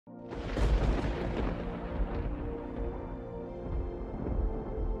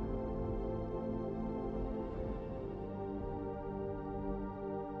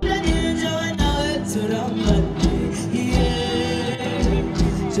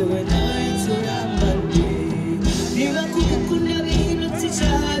Jewe nawe turambane niba kugukunda bihindutse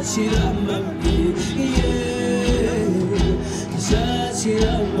icyaha kiramamye icyaha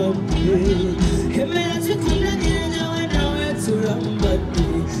kiramamye emera tukundanire jewe nawe turambane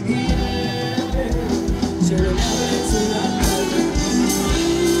jewe nawe turambane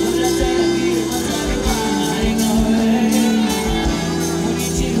uzatayabwire mazabe wawe ngawe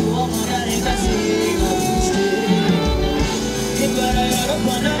mugihe uwo mugare gasiga gushye Imbara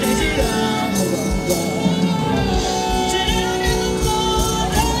y'Urwanda rigira mu Rwanda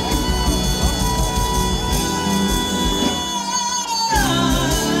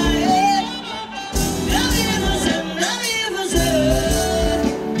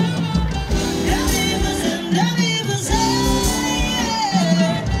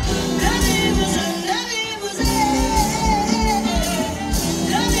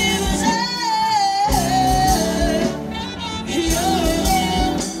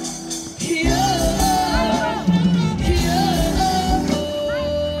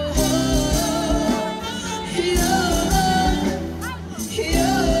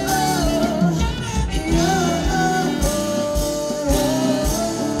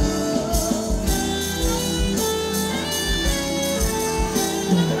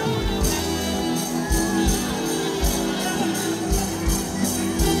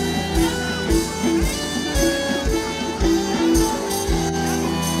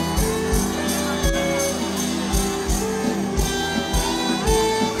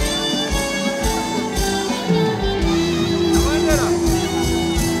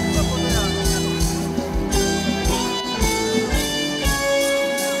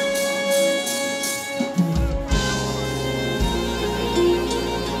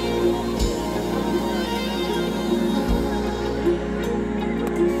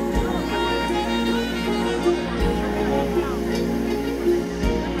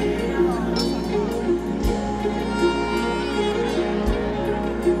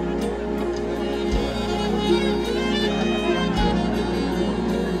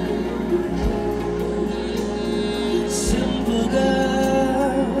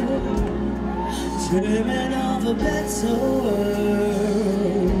Dreaming of a better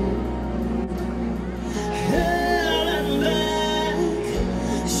world. Hell and back,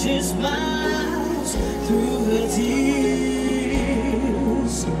 she smiles through her tears.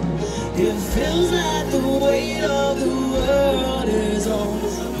 It feels like the weight of the world is on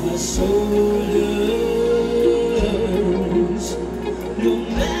her shoulders. No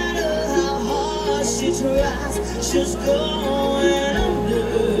matter how hard she tries, she's going under.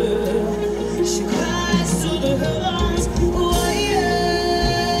 She cries to the heavens, oh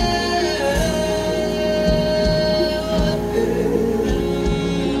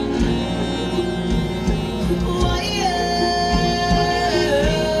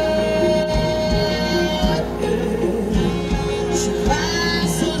she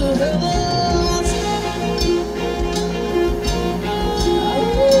cries to the heavens.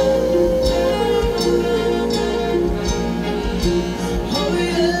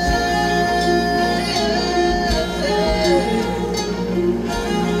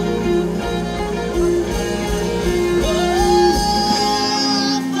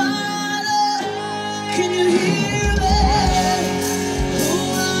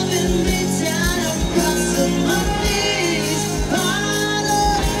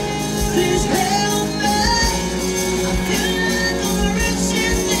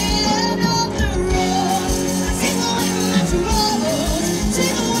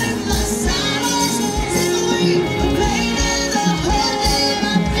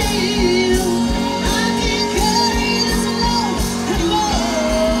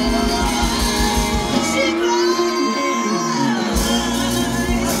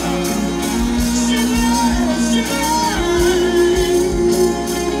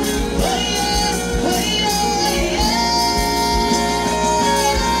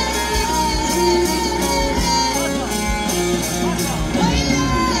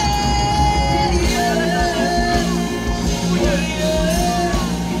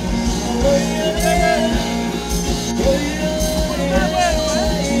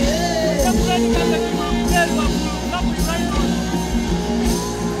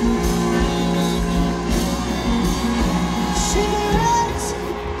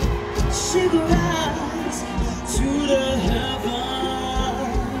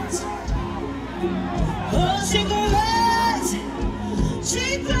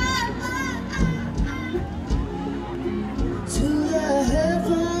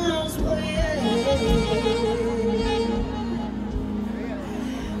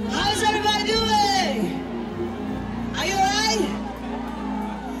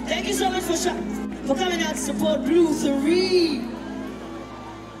 you so much for coming out to support Blu3.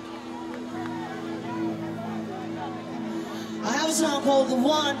 I have a song called The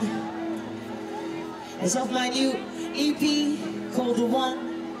One. It's off my new EP called The One.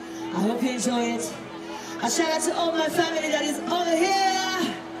 I hope you enjoy it. I shout out to all my family that is over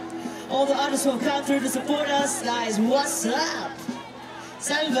here. All the artists who have come through to support us. Guys, what's up?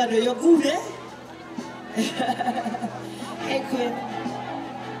 Salvador, you're good, eh? Hey, Quinn.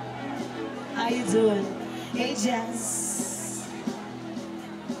 How you doing? Hey, Jazz.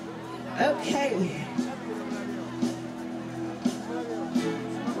 Okay.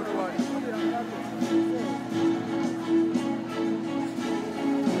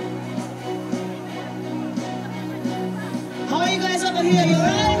 How are you guys over here? You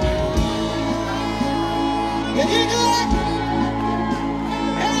alright? Can you do it?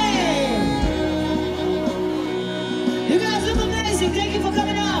 Hey! You guys look amazing. Thank you for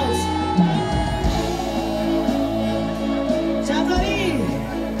coming out. Chapari.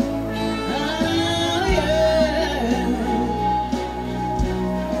 Oh, yeah.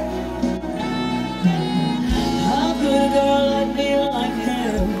 How could a girl like me like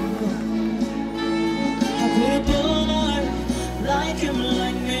him? How could a boy like him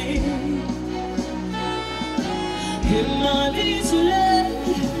like me? It might be too late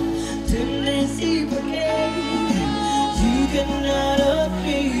to see again. You cannot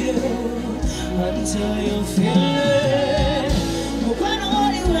appear until you feel it. But when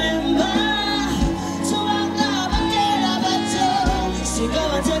all you remember, so I'm not a girl about you. She go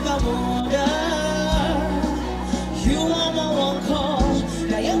and take a motor. You are my one call.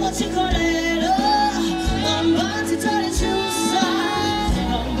 Now you what you call it. I'm about to tell the truth.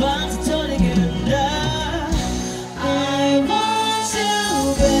 I'm about to tell it again.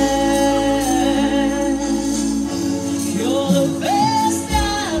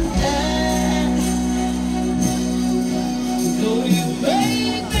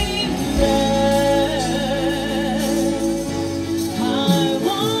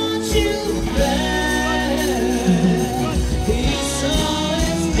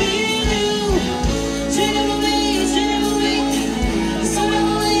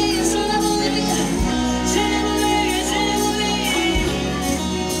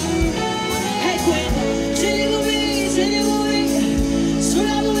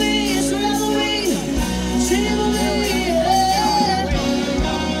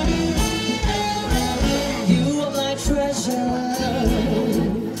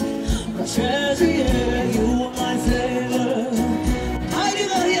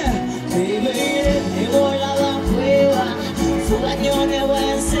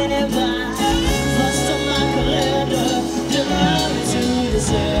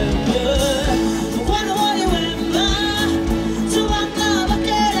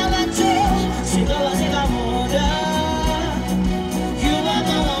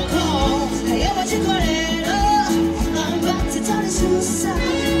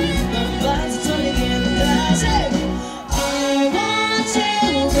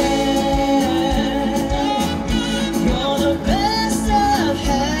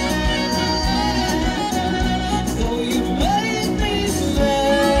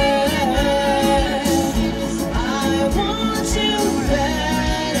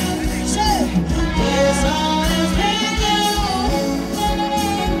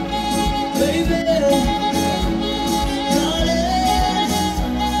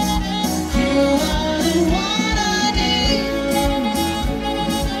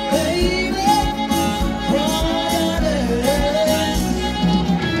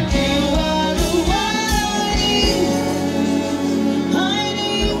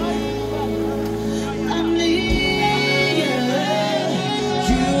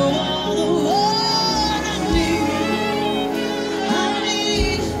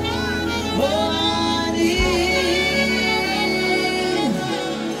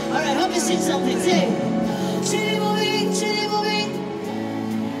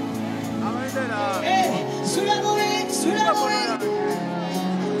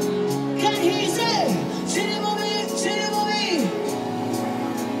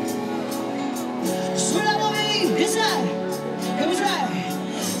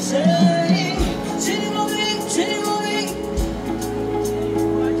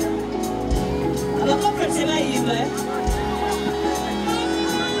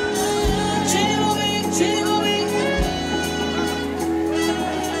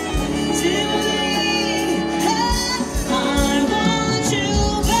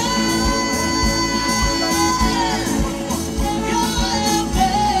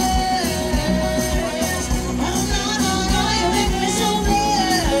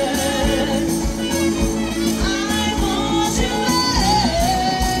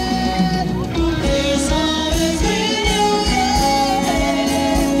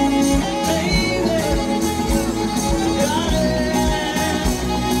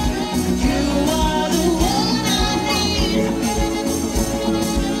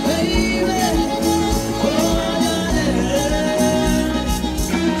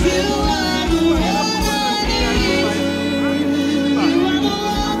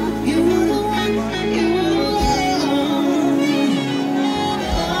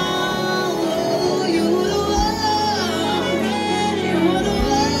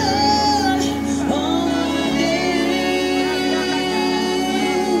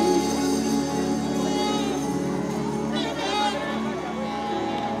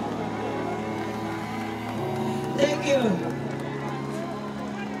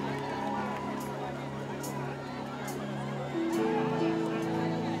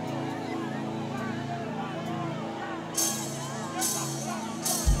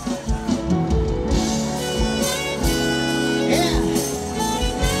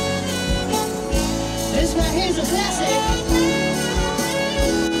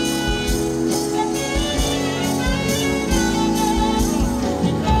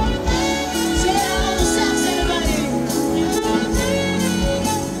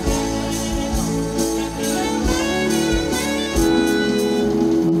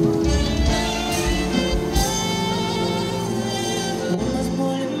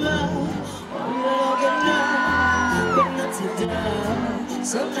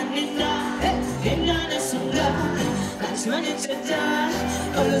 시간이 찾아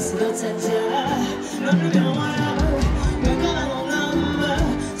어렸을 찾아 너를 영원하고 welcome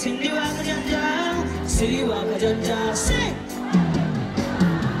number 진리와 가전자 시리와 가전자 Sing!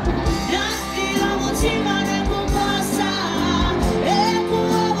 난 네가 묻지만 해본 봤어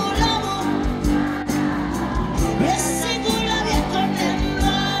에코하고 너무 왜 시골하게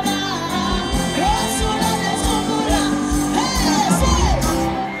꺼낸다라 왜 소란에 소구라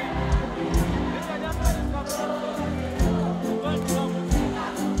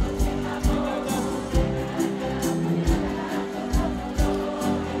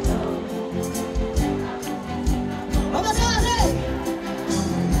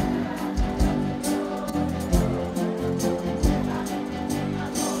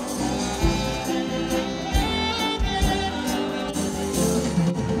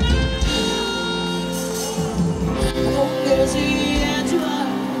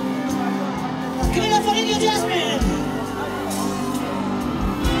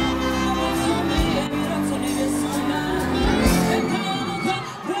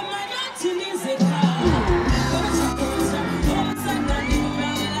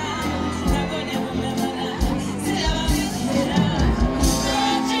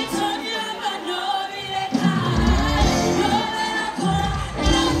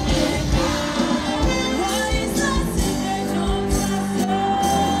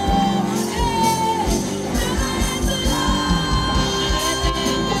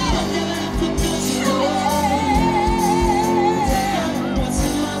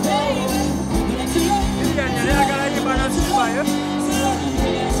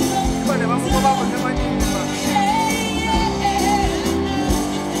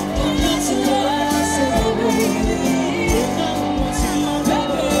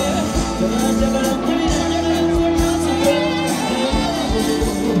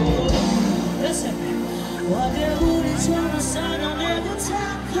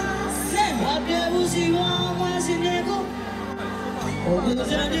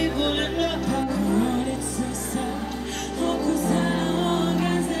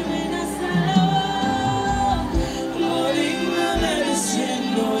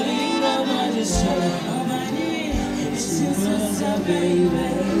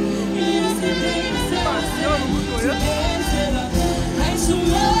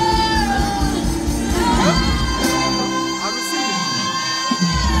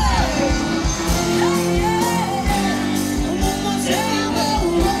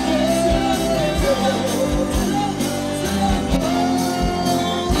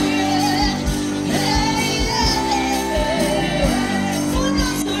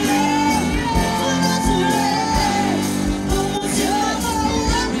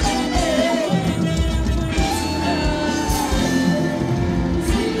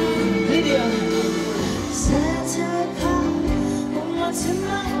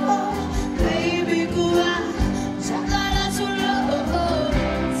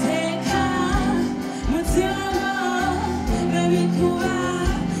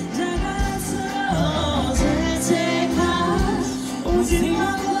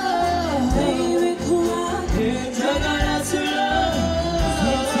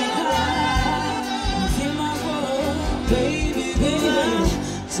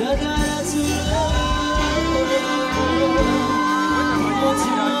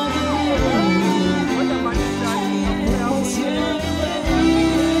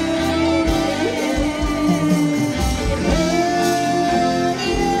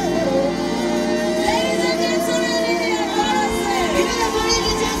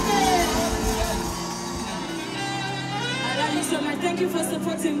Thank you for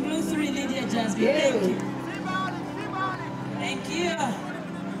supporting Blu3 Lydia Jasmine. Thank you. Thank you.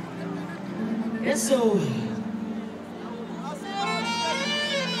 Yes, so.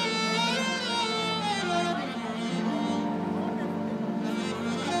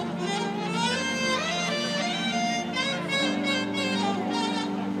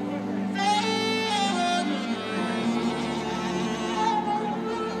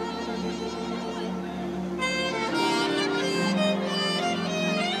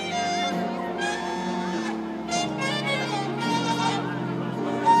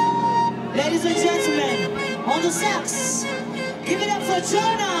 Ladies and gentlemen, on the sax, give it up for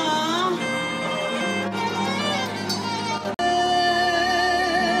Jonah.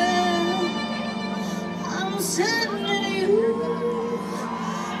 I'm sending you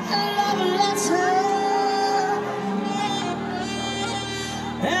a love letter,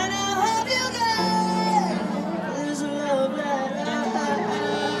 and I hope you get this love letter.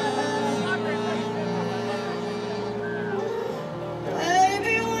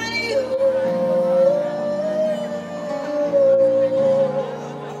 Baby, when you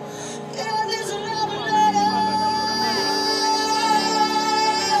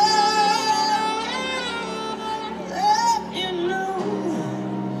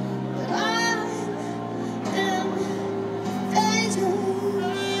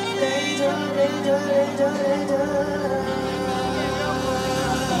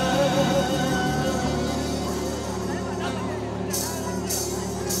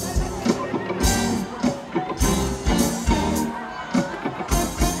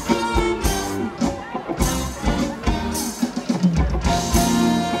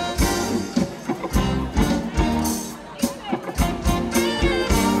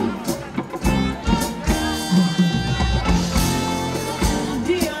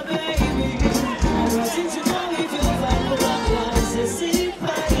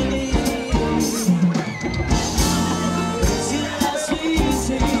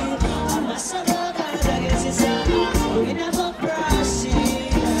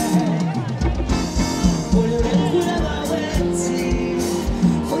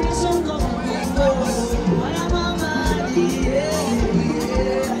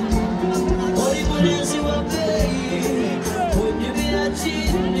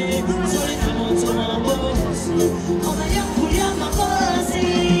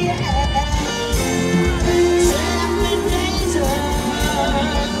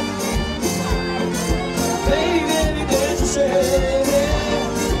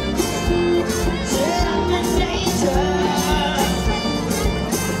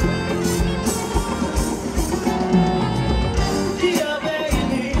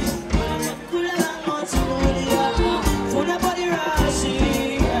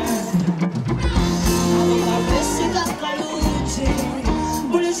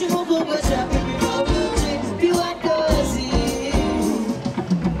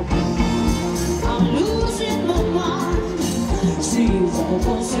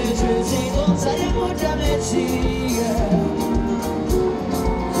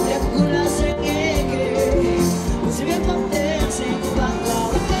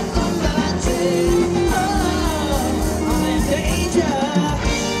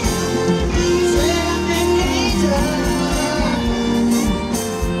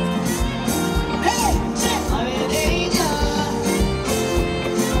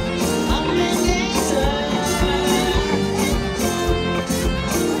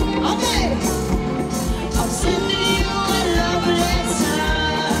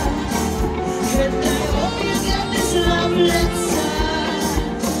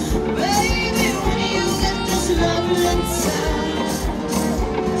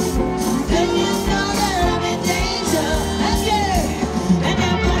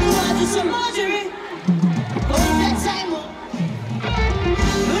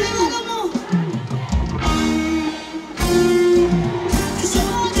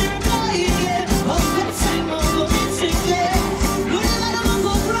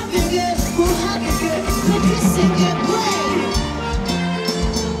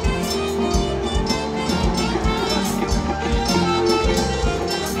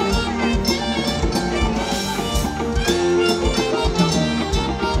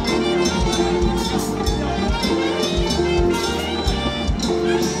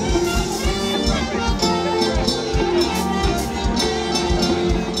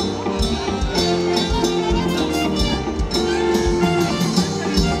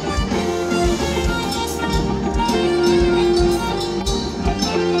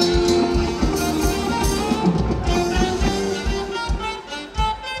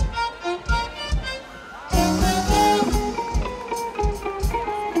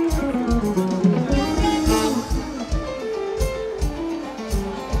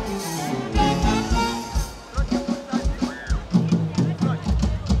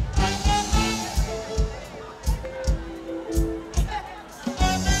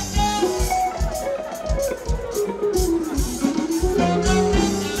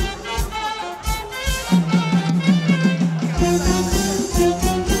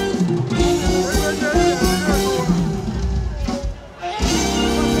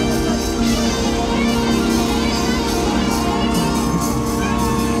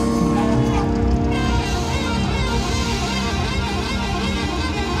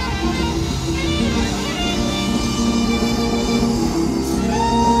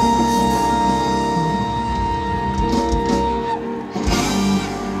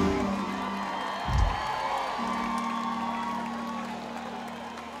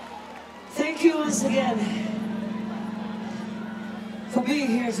once again for being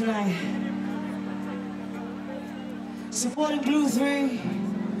here tonight, supporting Blu3.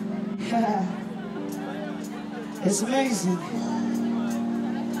 It's amazing.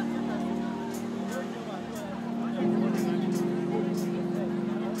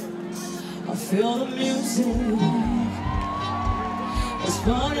 I feel the music, it's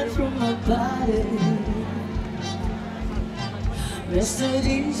running through my body. Mr.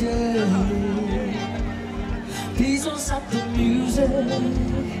 DJ, please don't stop the music.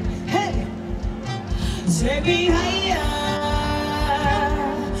 Hey, take me higher.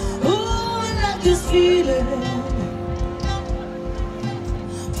 Ooh, I love this feeling.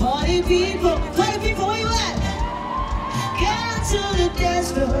 Party people, where you at? Get to the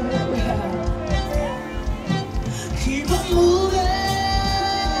dance floor. Keep on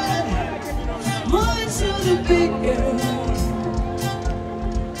moving, moving to the beat.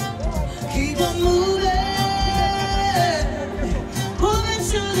 Keep on moving, moving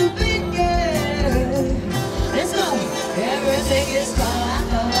to the beat. Let's go. Everything is going.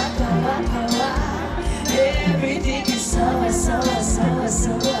 Everything is so.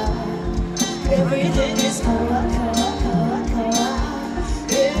 Everything is going.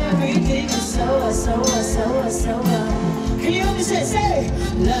 Everything is so. Can you help me say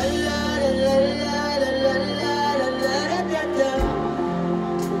la la la la la la la la la da da.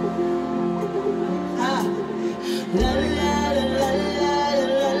 Ah, la la la la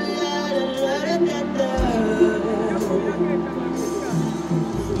la la la la da da.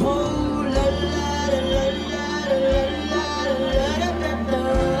 Oh la la la la la la la da da.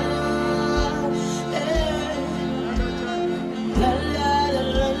 La la la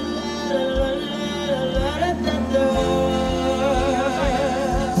la la la da da.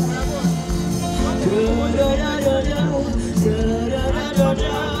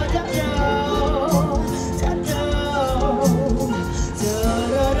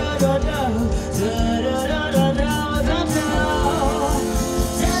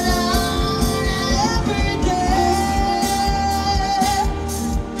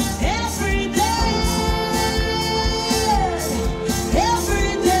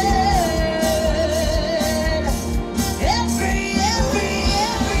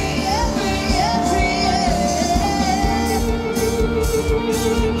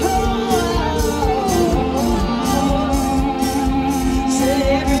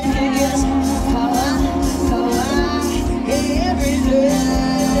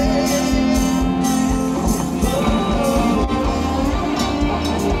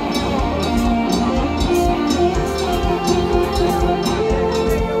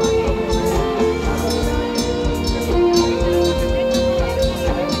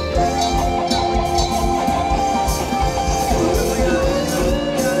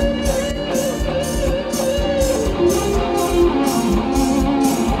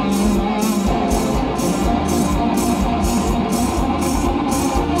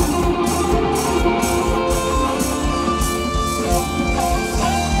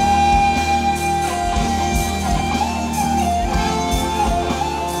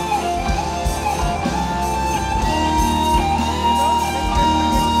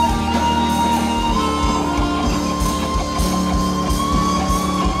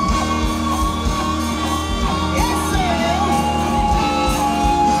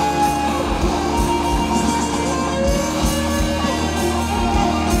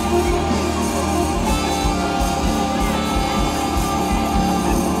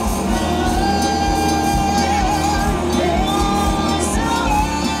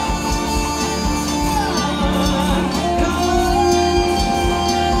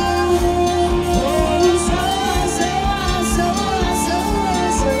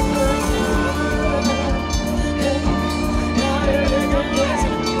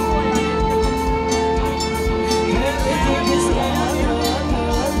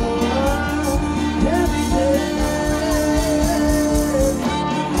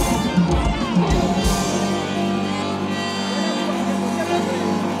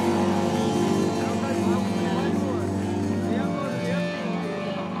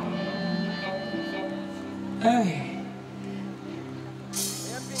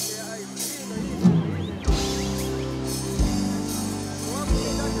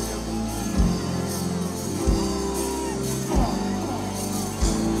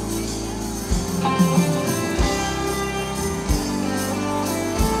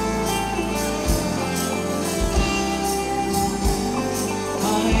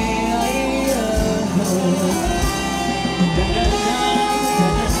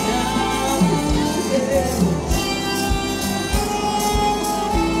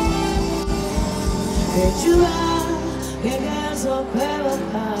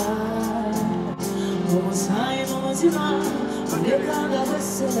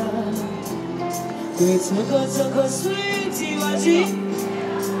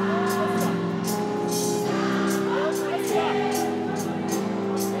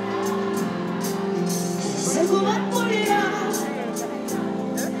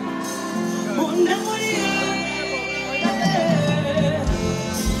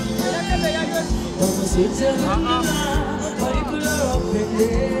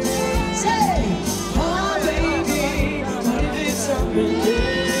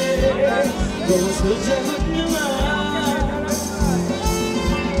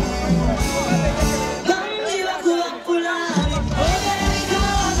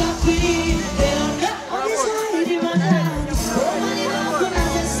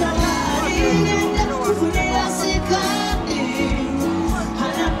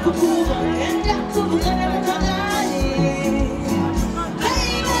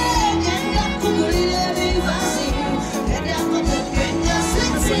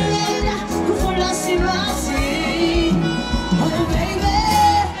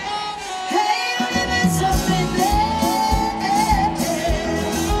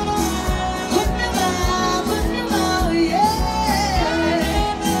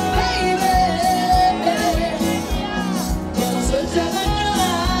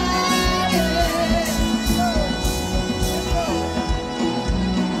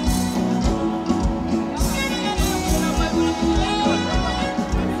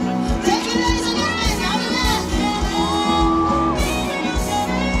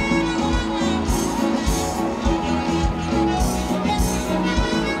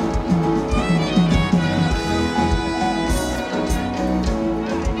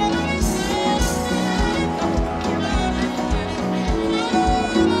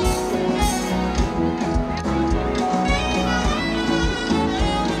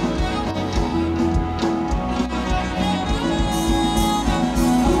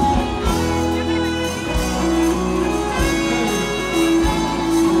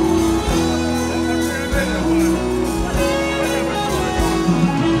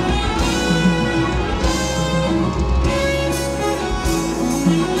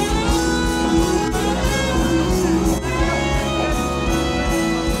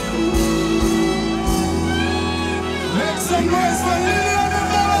 Some noise for Lilian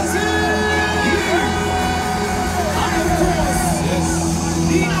Mbabazi! And of course, yes,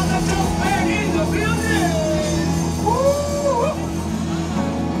 the other top man in the building! Woo!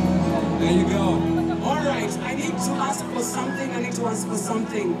 There you go. Alright, I need to ask for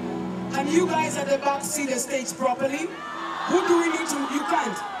something. Can you guys at the back see the stage properly? Who do we need to? You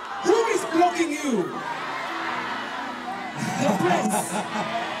can't. Who is blocking you? The press.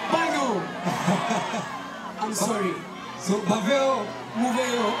 Bano. I'm sorry. So, Bavel,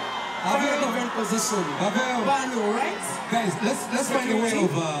 Muveo, find a different position. Bavel, Bano, right? guys, let's find a way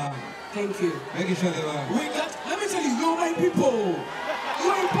of Thank you. making sure they were. Let me tell you, you're my people.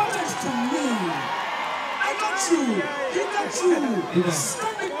 You're important to me. I got you. He got you.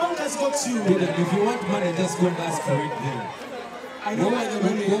 Standing Bank has got you. If you want money, just go and ask for it there. I know where the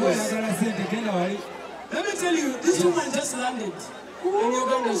money is. Right? Let me tell you, this woman just landed in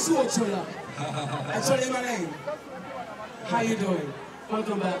Uganda, Suochola. Actually, my name. How you doing?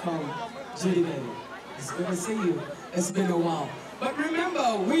 Welcome back home. Judy baby. It's good to see you. It's been a while. But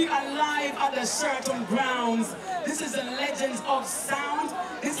remember, we are live at the Sheraton grounds. This is the Legends of Sound.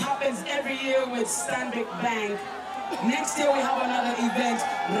 This happens every year with Stanbic Bank. Next year we have another event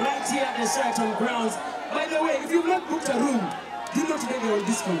right here at the Sheraton grounds. By the way, if you've not booked a room, do you know today they're on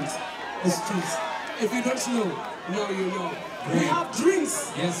discount? Excuse. If you don't know, now you know. We have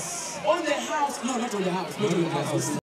drinks. Yes. On the house. No, not on the house. Not on the house.